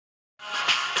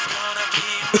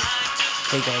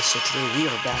Hey guys, so today we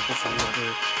are back with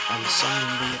another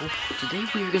summoning video. Today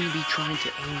we are going to be trying to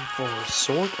aim for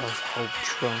Sword of Hope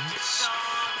Trunks.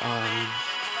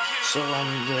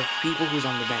 The people who's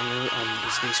on the banner,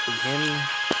 is basically him,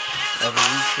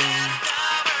 Evolution,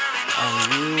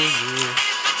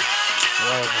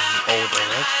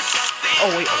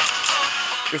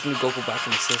 there's new Goku back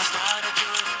in assist.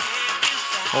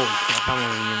 Holy crap, how many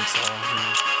units are on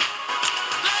here?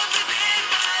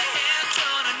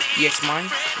 EX Mine?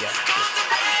 Yeah.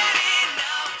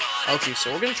 Okay,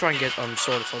 so we're gonna try and get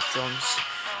Sword of Hope Trunks.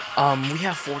 We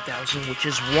have 4,000, which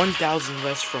is 1,000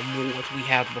 less from what we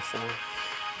had before.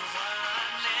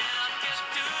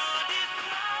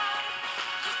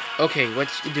 Okay,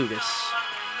 let's do this.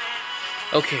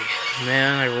 Okay,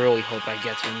 man, I really hope I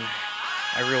get him.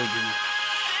 I really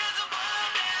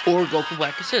do. Or Goku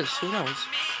Black Assist, who knows?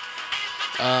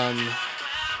 Okay.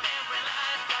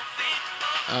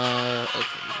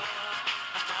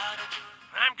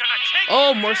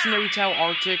 Oh, Mercenary Tau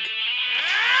Arctic.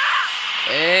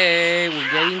 Hey, we're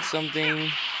getting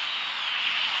something.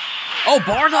 Oh,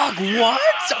 Bardock,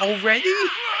 what? Already?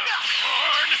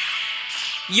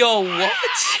 Yo, what?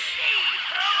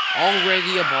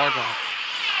 Already a Bardock.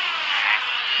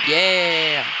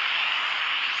 Yeah.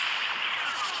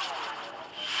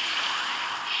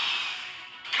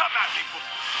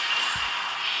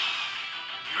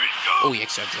 Oh, yeah,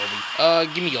 except Joby.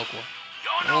 Give me Yoko.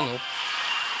 I don't know.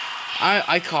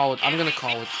 I call it. I'm gonna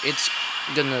call it. It's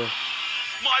gonna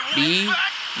be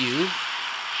you.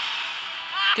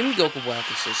 Give me Goku Black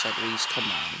Assist at least. Come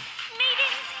on.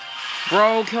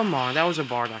 Bro, come on. That was a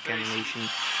Bardock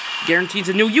animation. Guarantees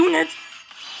a new unit.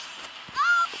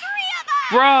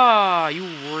 Bruh, you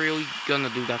really gonna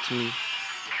do that to me?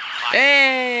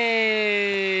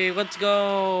 Hey, let's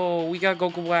go. We got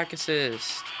Goku Black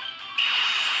Assist.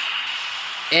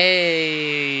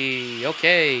 Hey,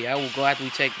 okay, I will gladly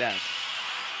take that.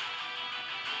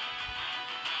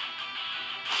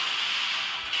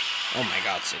 Oh my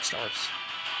god, 6 stars.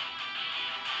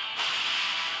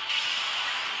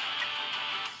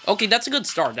 Okay, that's a good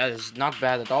start. That is not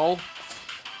bad at all.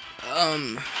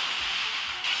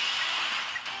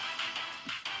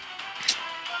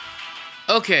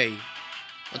 Okay,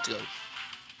 let's go.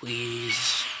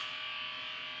 Please.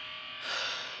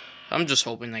 I'm just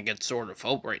hoping I get Sword of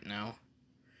Hope right now.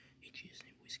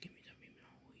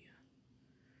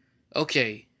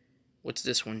 Okay. What's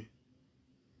this one?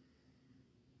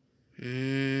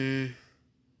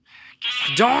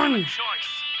 Darn!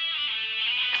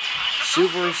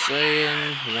 Super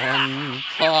Saiyan 1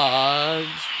 Pod.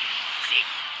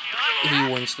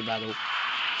 He wins the battle.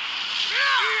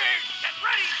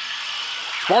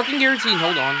 Sparking guaranteed.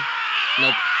 Hold on.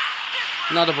 Nope.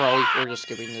 Not a Broly. We're just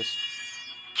skipping this.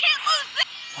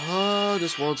 Oh,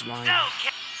 this world's mine.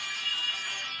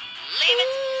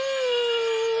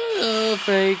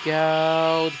 Fake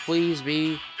out. Please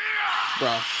be.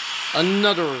 Bruh.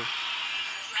 Another.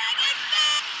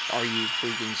 Are you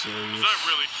freaking serious?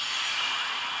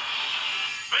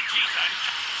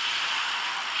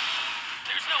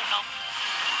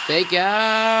 Fake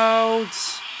out.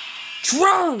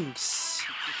 Trunks.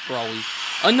 Broly.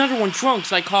 Another one.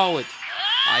 Trunks, I call it.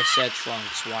 I said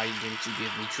Trunks. Why didn't you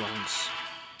give me Trunks?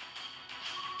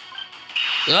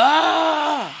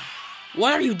 Ah!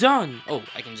 What are you done? Oh,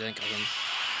 I can Zenkai him.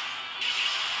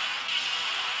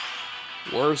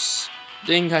 Worst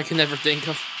thing I can ever think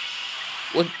of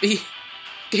would be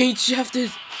getting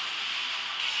shafted.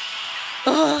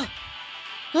 I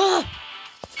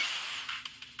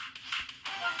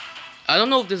don't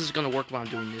know if this is gonna work while I'm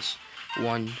doing this.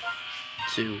 1,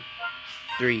 2,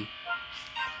 3.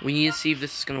 We need to see if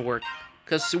this is gonna work.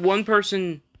 Because one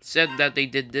person said that they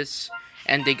did this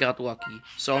and they got lucky.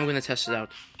 So I'm gonna test it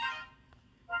out.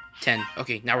 10.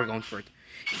 Okay, now we're going for it.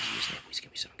 Please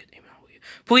give me some good name.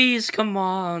 Please, come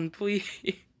on,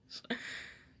 please.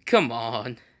 Come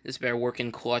on. This better work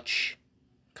in clutch.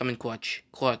 Come in clutch.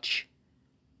 Clutch.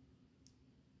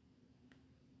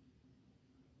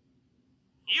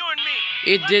 You and me.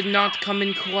 It did not come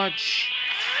in clutch.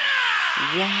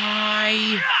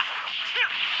 Why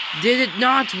did it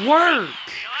not work?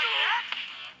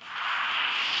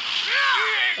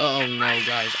 Oh no,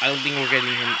 guys. I don't think we're getting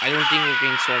him. I don't think we're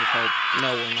getting Sword of Hope.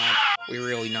 No, we're not. We're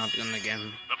really not gonna get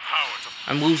him.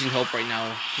 I'm losing hope right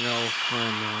now. No.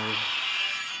 Oh no.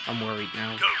 I'm worried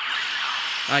now.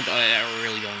 I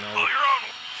really don't know.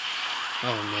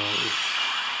 Oh no.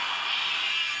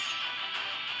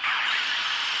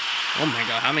 Oh my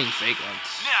god, how many fake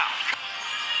outs?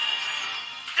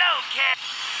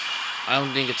 I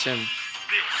don't think it's him.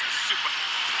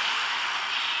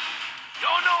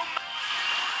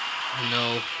 Oh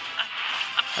no.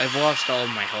 I've lost all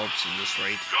my hopes in this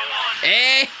raid.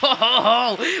 Hey, ho,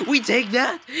 ho, ho. We take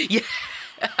that. Yeah.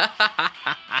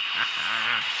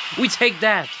 We take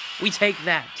that. We take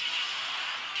that.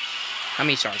 How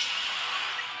many stars?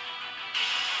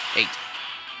 8.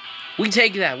 We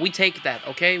take that. We take that.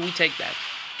 Okay, we take that.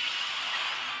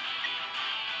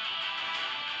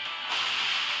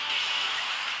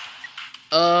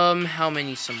 How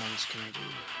many summons can I do?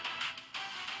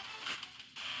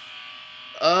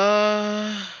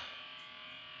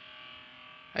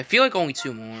 I feel like only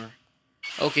 2 more.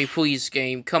 Okay, please,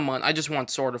 game. Come on. I just want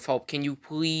Sword of Hope. Can you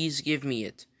please give me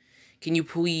it? Can you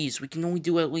please? We can only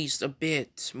do at least a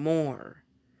bit more.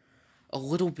 A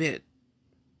little bit.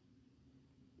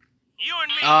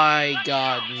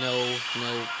 God, no.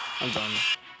 I'm done.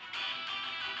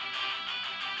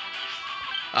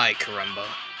 Ay, caramba.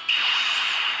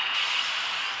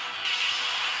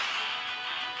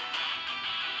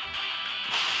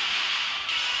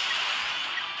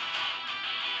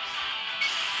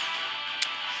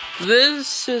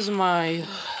 This is my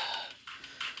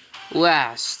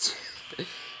last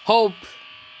hope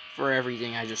for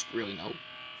everything I just really know.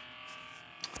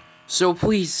 So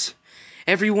please,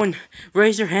 everyone,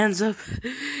 raise your hands up,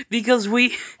 because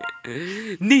we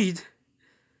need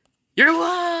your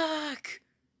luck!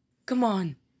 Come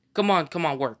on,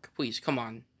 work, please, come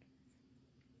on.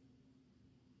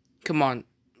 Come on.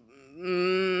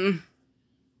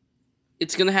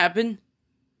 It's gonna happen?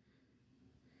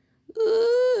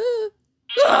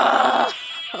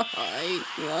 I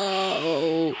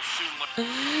know.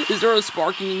 Is there a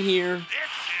sparking in here?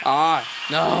 Ah,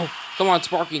 no. Come on,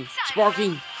 sparking.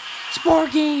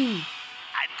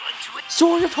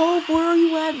 Sword of Hope, where are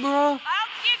you at, bro?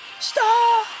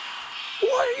 Stop!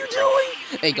 What are you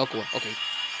doing? Hey, Goku, okay.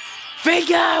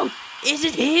 Fake out! Is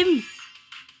it him?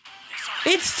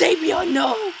 It's Sabian,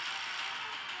 no!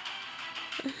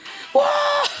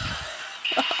 What?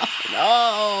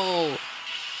 No!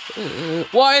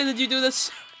 Why did you do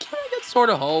this? Can I get Sword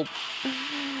of Hope?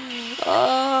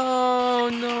 Oh,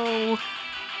 no.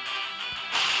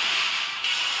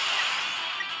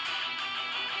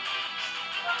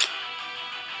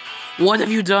 What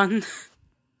have you done?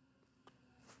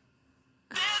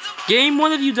 Game,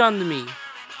 what have you done to me?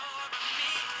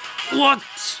 What?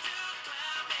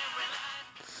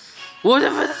 What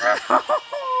have I...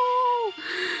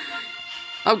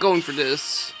 I'm going for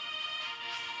this.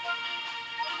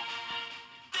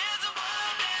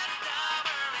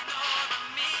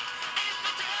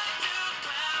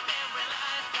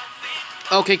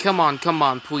 Okay, come on,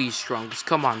 please, Trunks.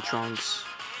 Come on, Trunks.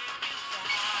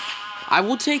 I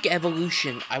will take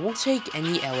Evolution. I will take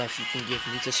any LF you can give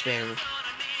me to spare.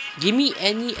 Give me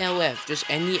any LF. Just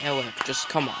any LF. Just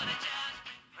come on.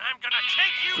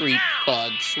 3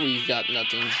 bugs. We got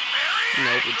nothing.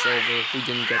 Nope, it's over. We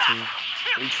didn't get him.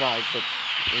 We tried, but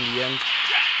in the end,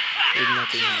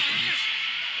 nothing happens.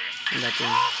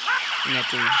 Nothing.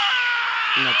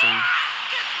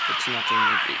 It's nothing.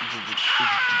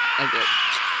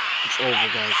 It's over,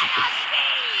 guys.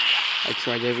 I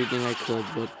tried everything I could,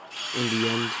 but in the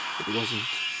end, it wasn't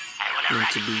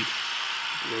meant to be. It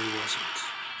really wasn't.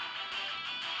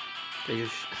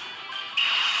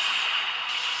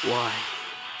 Why?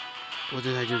 What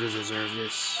did I do to deserve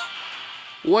this?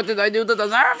 What did I do to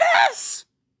deserve this?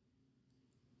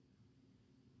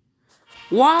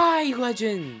 Why,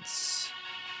 Legends?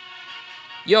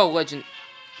 Yo, Legend.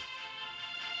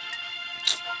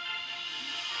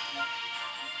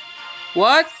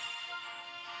 What?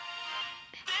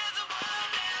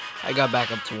 I got back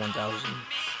up to 1,000.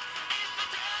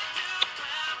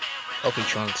 Okay,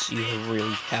 Trunks, you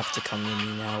really have to come to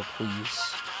me now,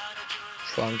 please.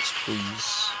 Trunks,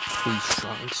 please. Please,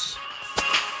 Trunks.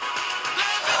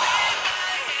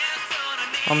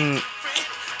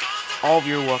 All of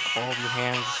your luck, all of your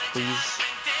hands, please.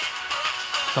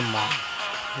 Come on.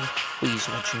 Please,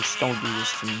 Legends, don't do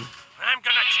this to me. I'm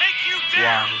gonna take you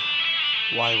down!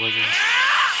 Why, Legends?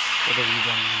 What have you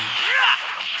done to me?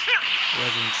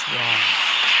 Legends, why?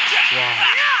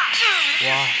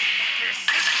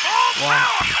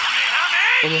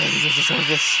 What did I do to deserve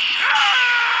this?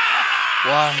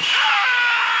 Why?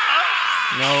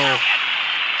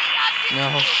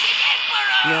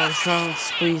 No,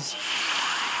 Trunks, please.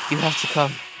 You have to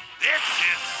come.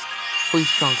 Please,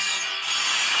 Trunks.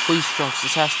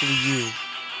 This has to be you.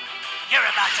 You're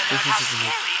about to learn how isn't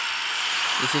it. scary.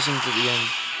 This isn't the end.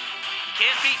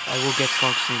 Can't beat me. I will get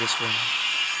Trunks in this one.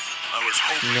 I was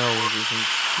hoping. No, it isn't.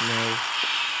 No.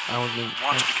 I don't think...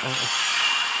 I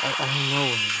don't know.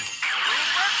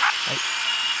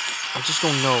 I just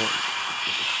don't know.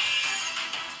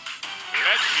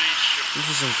 Let me show This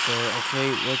isn't fair, okay?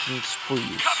 Legends,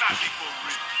 please. Come at me for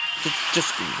real.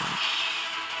 Just do it.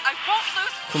 I won't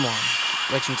lose. Come on.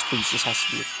 Legends, please. This has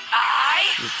to be it.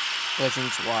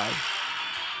 Legends, why?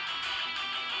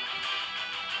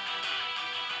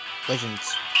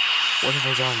 Legends, what have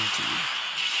I done to you?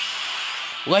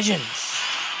 Legends!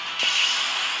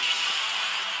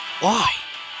 Why?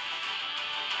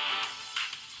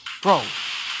 Bro.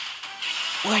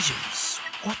 Legends.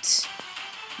 What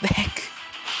the heck?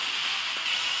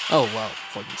 Oh, well,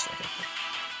 fucking stuck.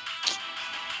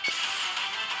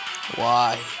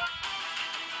 Why?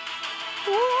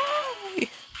 Why?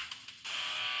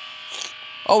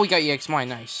 Oh, we got EX Mine,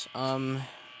 nice.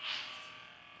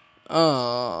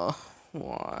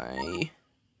 Why?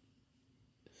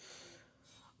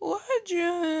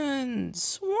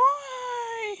 Legends,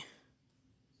 why?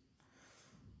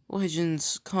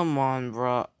 Legends, come on,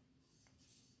 bruh.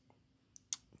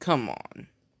 Come on.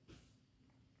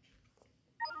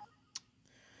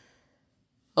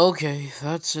 Okay,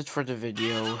 that's it for the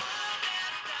video.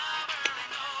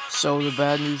 So the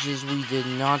bad news is we did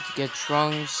not get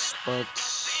Trunks, but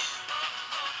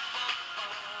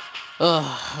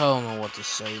I don't know what to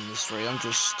say in this raid. I'm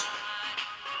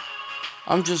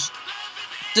just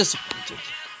disappointed.